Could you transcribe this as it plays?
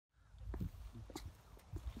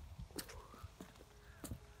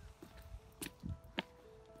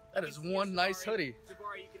That is one nice hoodie.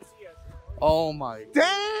 Oh my.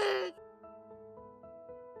 Dang!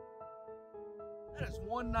 That is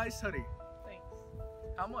one nice hoodie. Thanks.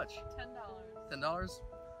 How much? $10. $10?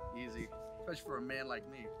 Easy. Especially for a man like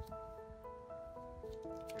me.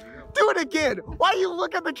 Do it again! Why you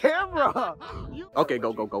look at the camera? Okay, go.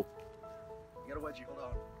 You got a wedgie, hold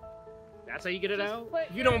on. That's how you get it out?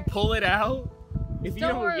 If you don't pull it out, if you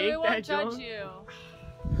don't yank that junk, you.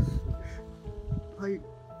 Like,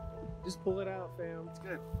 just pull it out, fam. It's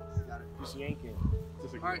good. You got it. Just yank it.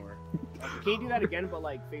 Just ignore. Right. Can you do that again, but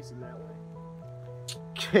like facing that way?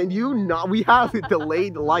 can you not? We have a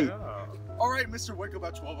delayed light. Yeah. Alright, Mr. Wake Up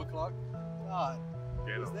at 12 o'clock. God.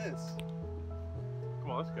 What is this?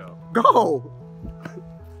 Come on, let's go. Go!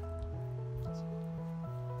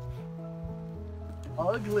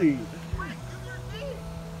 Ugly.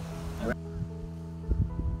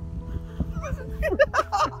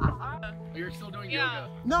 You're still doing yoga?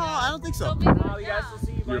 No, I don't think so. Oh, you guys still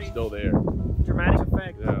see you, You're buddy. still there. Dramatic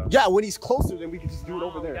effect. Yeah. Yeah, when he's closer, then we can just do it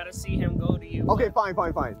over We there. gotta see him go to you. Okay, fine.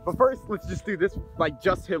 But first, let's just do this, like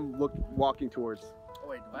just him walking towards. Oh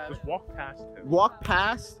wait, do I have Just it? walk past him. Walk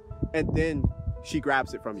past, and then she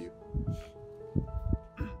grabs it from you.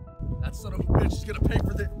 That son of a bitch is gonna pay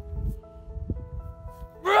for this.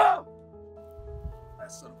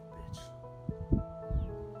 That son of a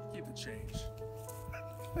bitch. Keep the change.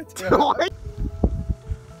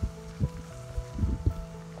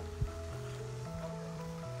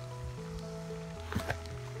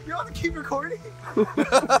 You have to keep recording? Okay,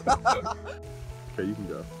 you can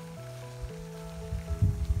go.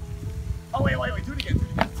 Oh, wait, do it again.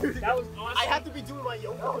 That was awesome. I have to be doing my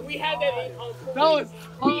yoga. We had that in on That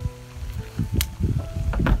was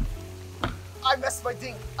I missed my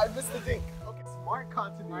dink. I missed the dink. Okay, smart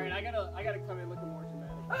continuity. Alright, I gotta come in looking more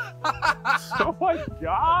dramatic. Oh my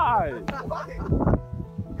god!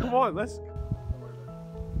 Come on, let's.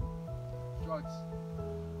 drugs.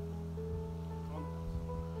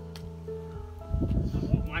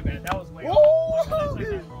 Oh, my bad, that was way Whoa! off. I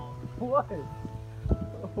said that wrong. What?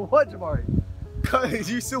 What, Jamari? Cause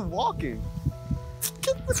you're still walking.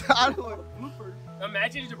 Get this out of my bloopers.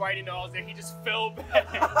 Imagine if Jabari didn't know I was there, he just fell back.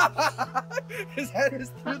 His head is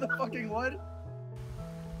through the fucking wood.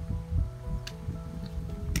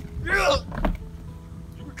 You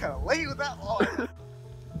were kind of late with that one. I feel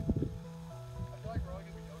like we're all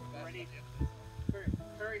gonna be going Ready?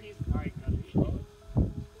 Curry, he's alright.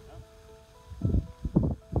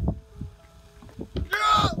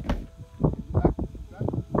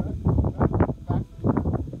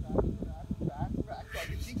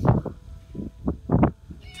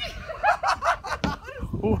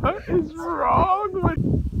 What is wrong with?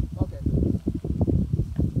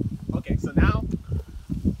 Okay, so now.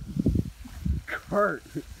 Kurt.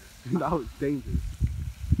 That was dangerous.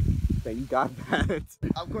 Dang, you got that.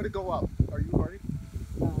 I'm going to go up. Are you ready?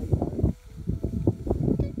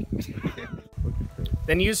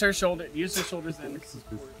 Then use her shoulder. Use her shoulders then.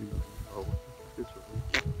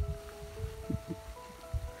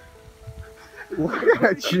 Look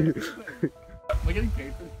at you. Am I getting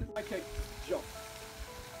paid for this? Okay, jump.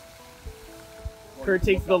 Kurt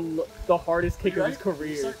takes the hardest kick of his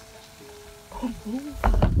career.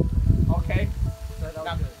 Okay.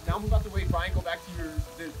 Now, Now move out the way, Brian. Go back to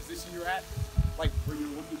the position you're at, like where you're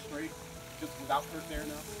looking straight, just without Kurt there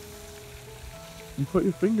now. You put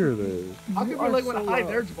your finger there. how come you're like when I hide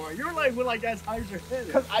there, Jamari? You're like when like as high as your head.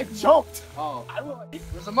 Because I jumped. Oh.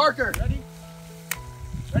 Where's the marker? Ready?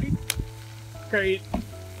 Ready? Great.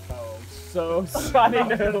 Oh, so sorry.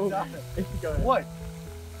 No. Go ahead. What?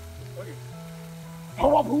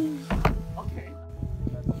 Okay.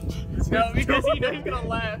 No, because he knows he's gonna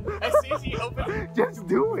laugh. As soon as he opens it, Just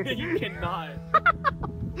do it. you cannot.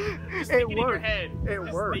 Just It think it in your worked. head. It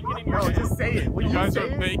Just worked. think it in your No, head. just say it. When You you guys say are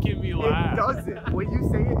it, making me it laugh. does it. When you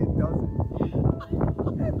say it, it does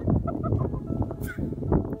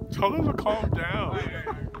it. Tell them to calm down.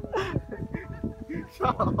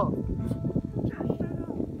 Shut up.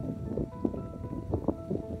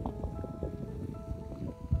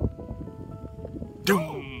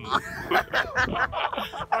 Doom. Are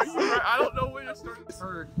you right? I don't know where to start.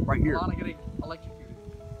 Heard Right here. Lana getting electrocuted.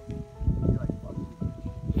 You're like, fuck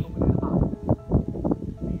you. Coming in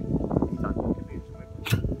hot.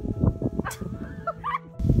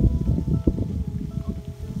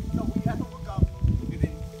 No, we have to look up and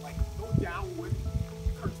then like go down with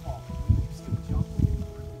Kurt's ball. Still jump.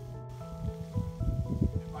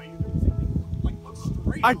 And Ryan, you're doing the same thing. Like look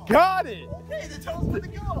straight. I up. got it. Okay, then tell us where to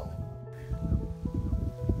go.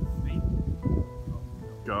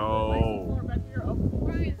 Go.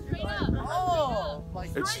 Brian, straight up. Oh! Like,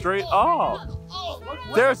 It's straight up. Oh,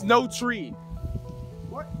 There's no tree.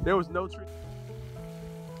 What? There was no tree.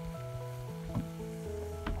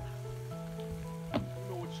 You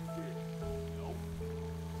know what you did? No.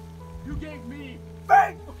 You gave me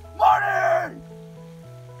Fake money!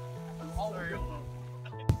 all of your love.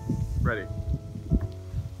 Ready.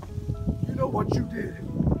 You know what you did?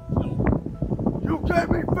 No. You gave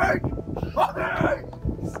me fake money!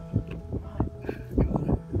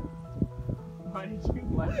 Why did you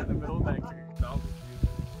laugh in the middle of that game?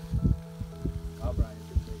 Oh, Brian.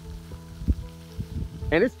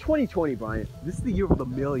 And it's 2020, Brian. This is the year of the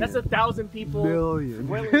million. That's 1,000 people. million.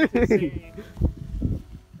 willing to say.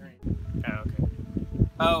 Right. Oh, okay.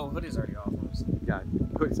 Oh, hoodie's already off. Yeah,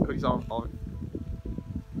 hoodie's on.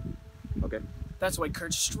 Okay. That's why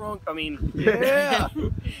Kurt's strong. I mean, Yeah!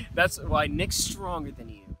 that's why Nick's stronger than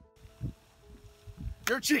you.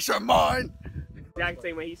 Your cheeks are mine! Exact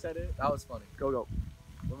same way he said it. That was funny. Go.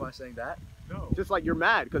 What am I saying that? No. Just like you're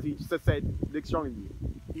mad because he just said Nick's stronger than you.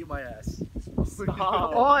 Eat my ass. Come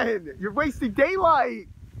on! You're wasting daylight!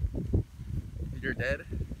 You're dead?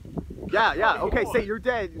 Yeah. Okay, say you're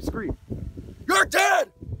dead. You scream. You're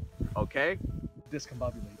dead! Okay.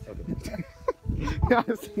 Discombobulate. Yeah,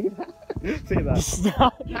 say that. Say that.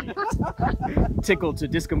 Tickle to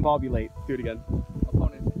discombobulate. Do it again.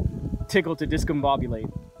 Opponent. Tickle to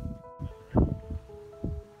discombobulate.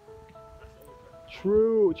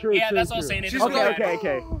 True. Yeah, true, that's what I was true. saying. It She's is okay, bad.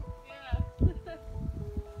 Okay.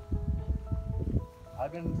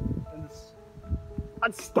 I've been in this.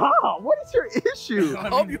 Stop! What is your issue? I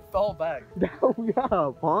hope you fell back. Yeah,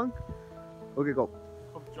 punk. Okay, go.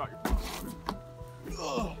 Come drop your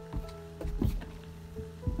phone.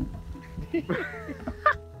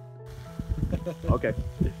 Okay.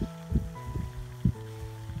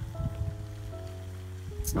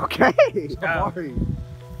 Okay. Sorry.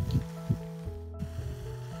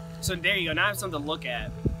 So there you go. Now I have something to look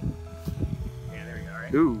at. Yeah, there we go. All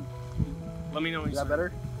right. Ooh. Let me know when you Is that start.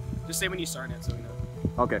 better? Just say when you start it, so we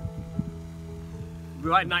know. Okay.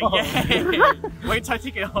 Right, not Oh. yet. Wait till I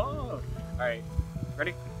take it off. All right.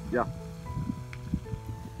 Ready? Yeah.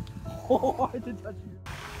 Oh, I did touch you.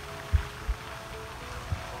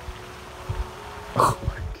 Oh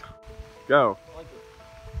my god. Go.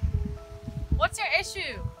 What's your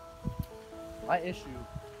issue? My issue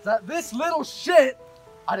is that this little shit,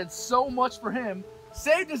 I did so much for him,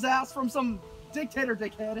 saved his ass from some dictator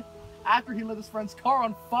dickhead after he lit his friend's car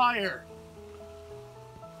on fire.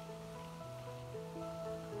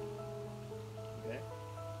 Okay,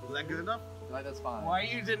 Was that good enough? like, that's fine. Why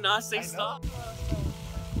you did not say I know. stop?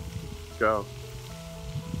 Go.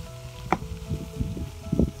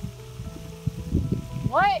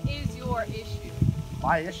 What is your issue?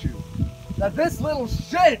 My issue that this little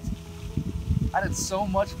shit, I did so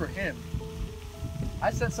much for him.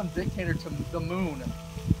 I sent some dictator to the moon.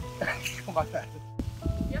 Oh my bad.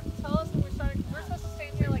 You have to tell us when we're starting. We're supposed to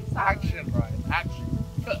stand here like silent. Action, Brian. Action.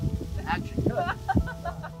 Cut. The action. Cut.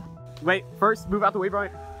 Wait, first move out the way,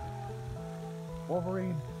 Brian.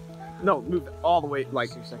 Wolverine. No, move all the way,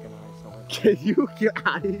 like. Your second eye. So Can you get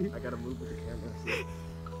out of here? I gotta move with the camera.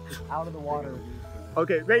 Out of the water.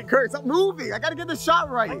 Okay, wait, Kurt, stop moving. I gotta get the shot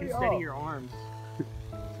right. Hurry up. Steady your arms. See,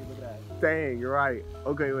 look at that. Dang, you're right.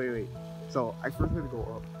 Okay, wait. So I first have to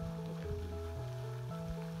go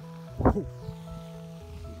up.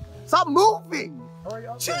 Stop moving! Hurry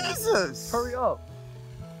up. Jesus! Hurry up.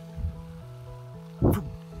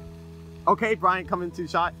 Okay, Brian, come into the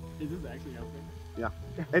shot Is this actually happening?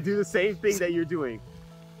 and do the same thing that you're doing.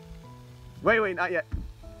 Wait, not yet.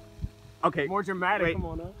 Okay, More dramatic. Wait. Come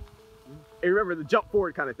on up. and remember the jump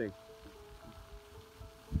forward kind of thing.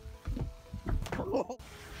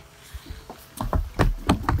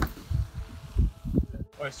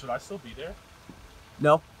 Wait, should I still be there?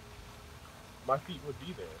 No. My feet would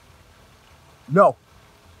be there. No.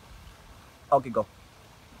 Okay, go.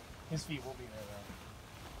 His feet will be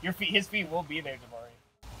there, though. His feet will be there, Jamari.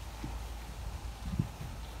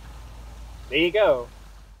 There you go.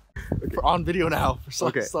 We're on video now for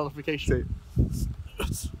Okay. solidification.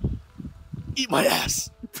 Eat my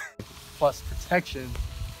ass. Plus protection.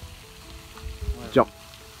 Jump.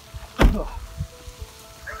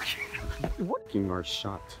 Working our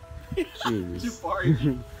shot. Jeez.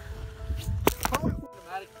 Jamari.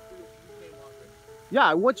 Yeah,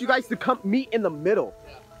 I want you guys to come meet in the middle.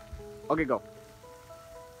 Yeah. Okay, go.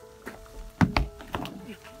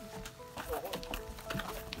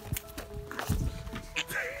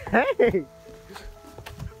 Hey!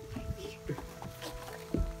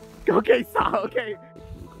 Okay, stop, okay.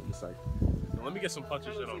 So let me get some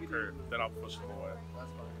punches in on Kurt, then I'll push him away. That's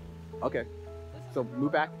fine. Okay, so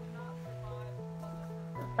move back.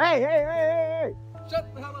 Hey!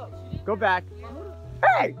 Shut the hell up. Go back.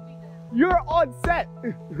 Hey! You're on set.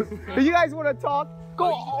 If you guys want to talk, go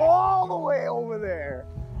all the way over there.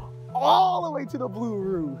 All the way to the blue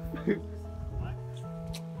roof.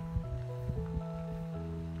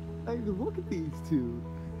 Hey, look at these two.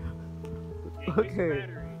 Okay.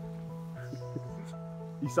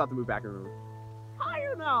 You still have to move back in the room.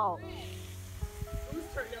 Higher now.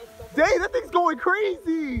 Dang, that thing's going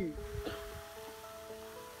crazy.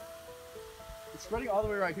 It's spreading all the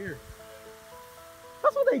way right here.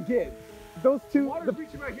 That's what they get. Those two, Water's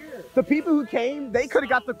reaching right here. the people who came, they could have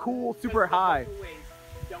got the cool super high.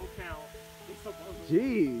 Don't count. It's so close.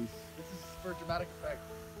 Jeez. This is for dramatic effect.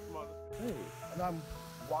 Come on. Hey. And I'm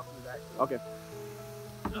walking back. Okay.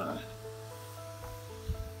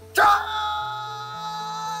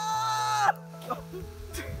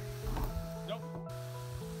 Nope.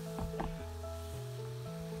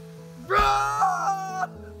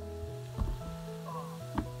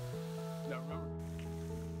 No, remember.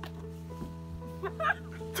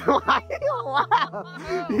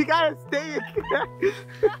 Wow. You gotta stay in.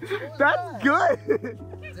 That's good.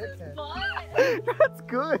 That's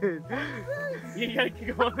good. You gotta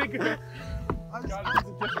keep going.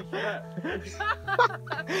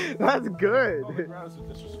 That's good. Oh, the ground is a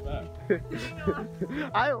disrespect.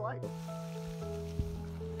 I like it.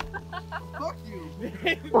 Fuck you.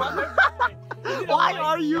 Why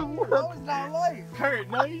are you? That was not light. Kurt,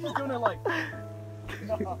 no, you're just doing it like.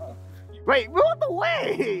 Wait, move out the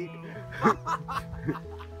way.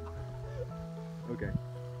 Okay.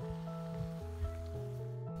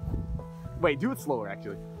 Wait, do it slower,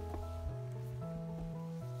 actually.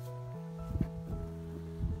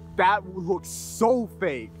 That looks so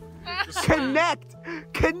fake. Connect!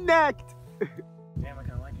 Connect! Damn, I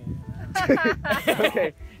kind of like it.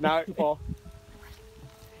 Okay, now Paul.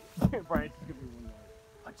 Brian, just give me one more.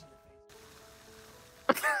 Punch in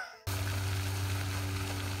the face.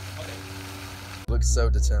 Looks so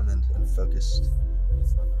determined and focused.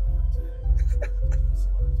 It's not gonna work today.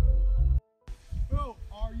 Some other time. Who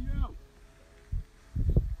are you?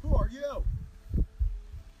 Who are you?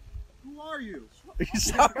 Who are you? You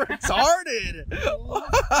sound retarded! Who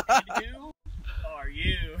are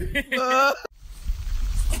you?